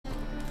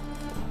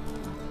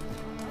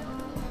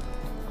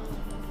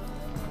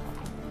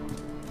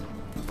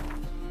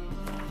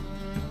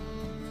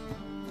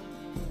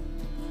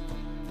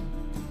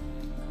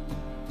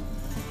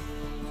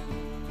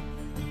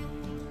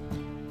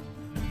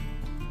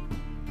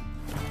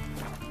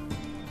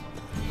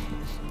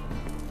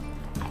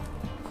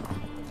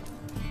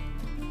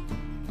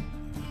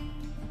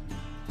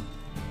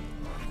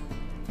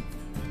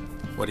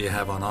What do you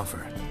have on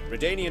offer?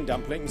 Redanian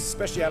dumplings,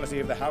 speciality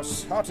of the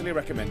house, heartily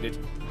recommended.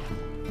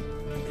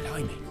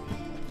 Blimey.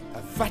 A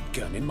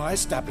vatgun in my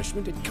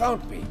establishment? It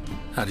can't be.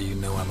 How do you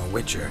know I'm a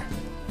witcher?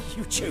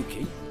 You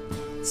joking?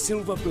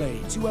 Silver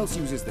blades. Who else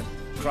uses them?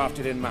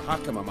 Crafted in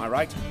Mahakam, am I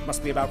right?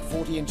 Must be about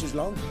 40 inches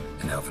long.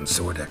 An elven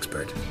sword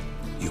expert.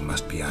 You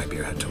must be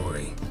Ibir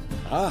Hattori.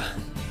 Ah,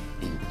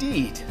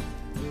 indeed.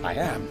 I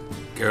am.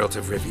 Geralt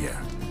of Rivia.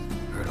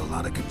 Heard a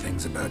lot of good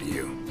things about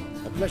you.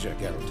 A pleasure,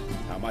 Geralt.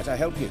 How might I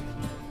help you?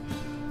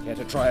 Care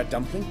to try a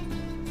dumpling?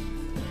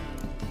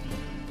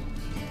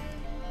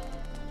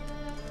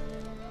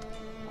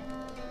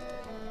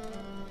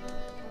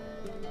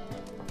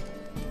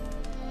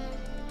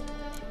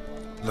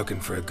 Looking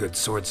for a good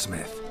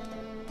swordsmith.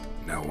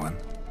 No one?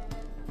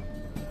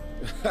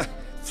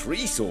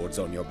 3 swords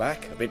on your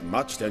back. A bit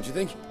much, don't you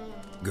think?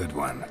 Good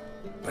one.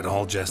 But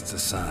all jests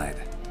aside,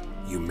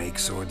 you make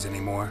swords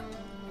anymore?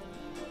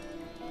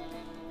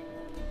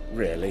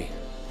 Really?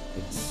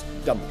 It's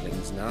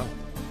dumplings now.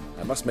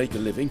 I must make a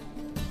living.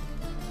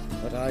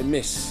 But I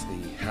miss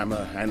the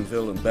hammer,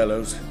 anvil, and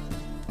bellows.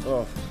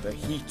 Oh, the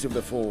heat of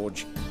the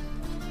forge.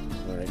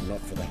 Were it not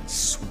for that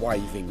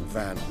swiving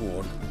Van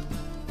Horn.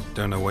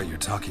 Don't know what you're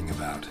talking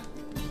about.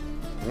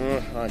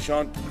 I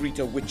shan't greet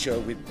a witcher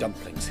with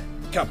dumplings.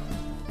 Come,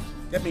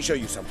 let me show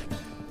you something.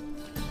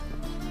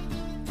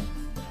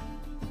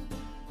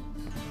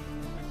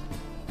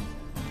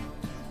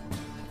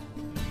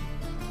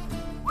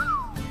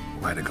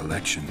 Quite a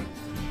collection.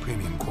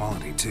 Premium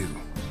quality, too.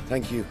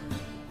 Thank you.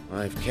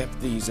 I've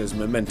kept these as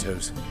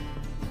mementos.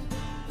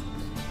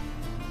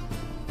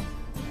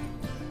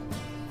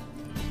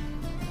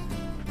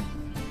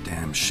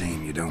 Damn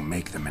shame you don't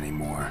make them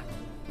anymore.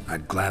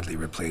 I'd gladly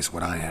replace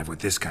what I have with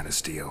this kind of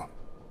steel.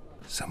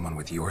 Someone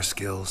with your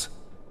skills?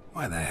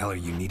 Why the hell are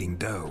you needing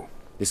dough?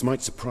 This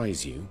might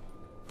surprise you.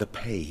 The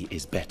pay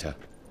is better.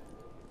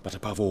 But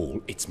above all,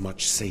 it's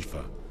much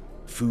safer.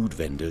 Food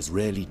vendors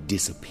rarely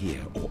disappear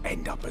or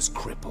end up as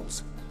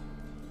cripples.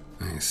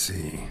 I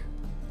see.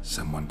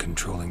 Someone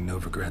controlling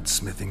Novigrad's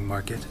smithing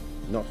market?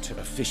 Not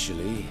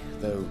officially,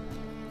 though.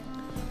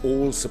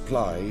 All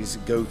supplies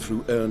go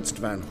through Ernst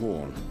Van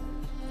Horn.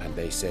 And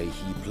they say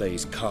he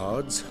plays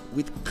cards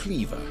with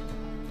Cleaver.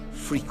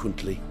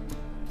 Frequently.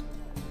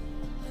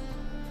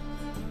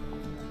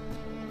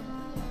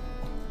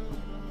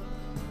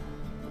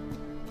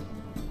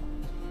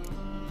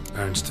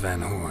 Ernst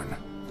Van Horn.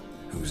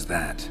 Who's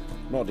that?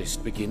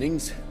 Modest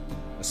beginnings.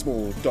 A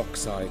small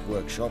dockside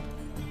workshop.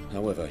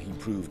 However, he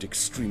proved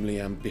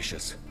extremely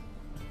ambitious.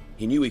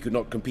 He knew he could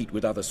not compete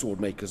with other sword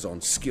makers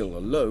on skill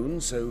alone,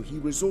 so he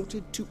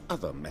resorted to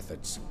other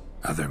methods.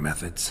 Other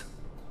methods?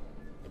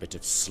 A bit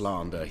of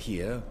slander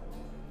here,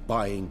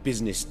 buying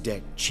business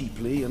debt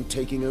cheaply and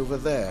taking over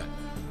there.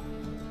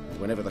 And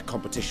whenever the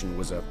competition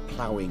was a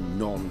plowing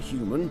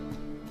non-human,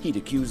 he'd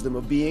accuse them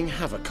of being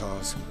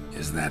Havocars.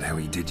 Is that how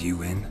he did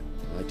you in?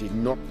 I did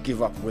not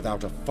give up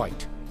without a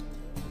fight.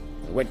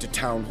 I went to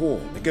Town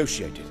Hall,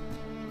 negotiated.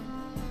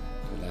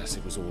 Alas,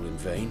 it was all in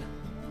vain.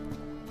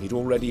 He'd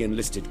already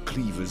enlisted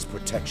Cleaver's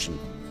protection.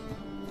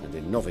 And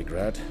in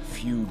Novigrad,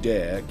 few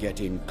dare get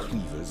in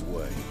Cleaver's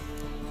way.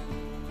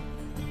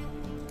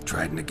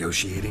 Tried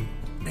negotiating?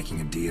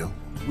 Making a deal?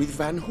 With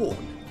Van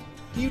Horn?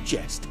 Do you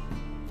jest?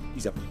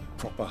 He's a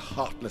proper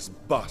heartless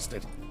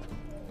bastard.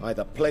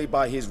 Either play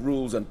by his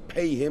rules and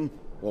pay him,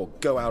 or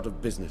go out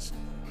of business.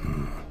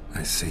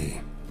 I see.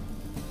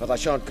 But I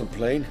shan't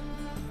complain.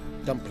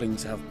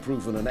 Dumplings have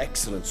proven an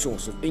excellent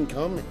source of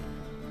income.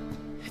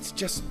 It's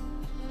just...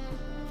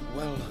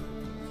 well...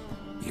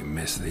 You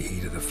miss the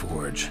heat of the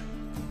forge.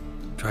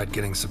 Tried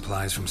getting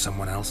supplies from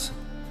someone else?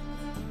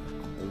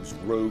 Those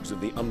rogues of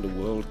the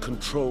underworld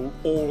control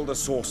all the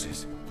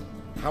sources.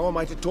 How am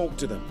I to talk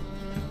to them?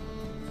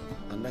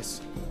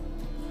 Unless...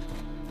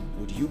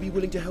 would you be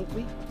willing to help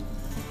me?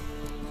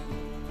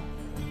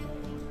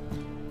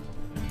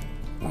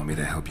 Want me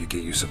to help you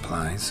get your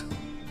supplies?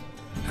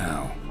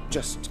 How?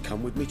 Just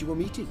come with me to a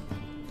meeting.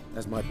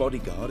 As my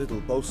bodyguard,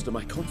 it'll bolster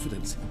my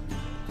confidence.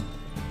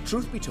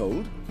 Truth be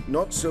told,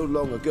 not so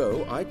long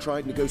ago, I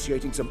tried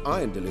negotiating some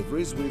iron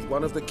deliveries with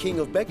one of the King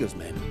of Beggars'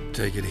 men.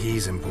 Take it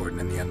he's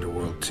important in the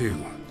underworld, too.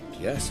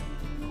 Yes.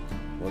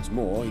 What's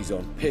more, he's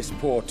on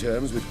piss-poor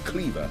terms with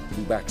Cleaver,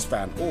 who backs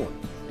Van Horn.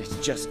 It's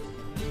just...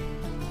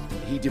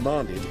 he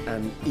demanded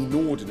an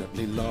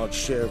inordinately large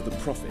share of the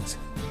profits.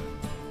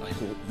 I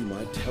thought you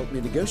might help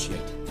me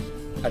negotiate.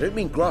 I don't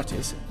mean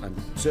gratis. I'm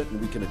certain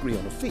we can agree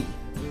on a fee.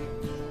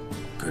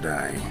 Could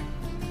I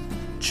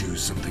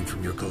choose something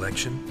from your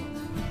collection?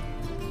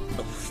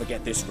 Oh,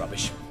 forget this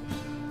rubbish.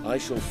 I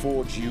shall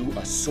forge you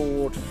a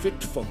sword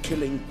fit for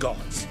killing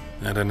gods.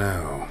 I don't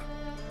know.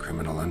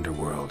 Criminal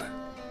underworld.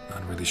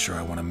 Not really sure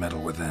I want to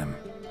meddle with them.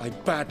 I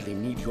badly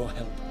need your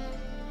help.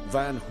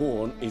 Van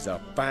Horn is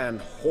a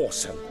Van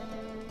Horsen.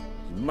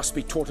 He must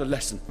be taught a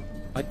lesson.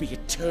 I'd be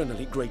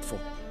eternally grateful.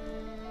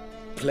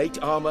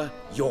 Plate armor,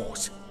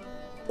 yours.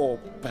 Or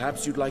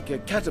perhaps you'd like a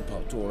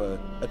catapult or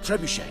a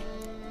trebuchet.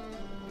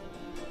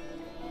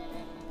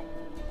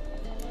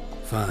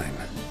 Fine.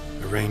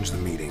 Arrange the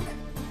meeting.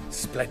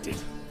 Splendid.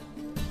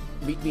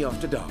 Meet me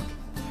after dark,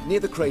 near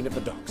the crane at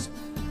the docks.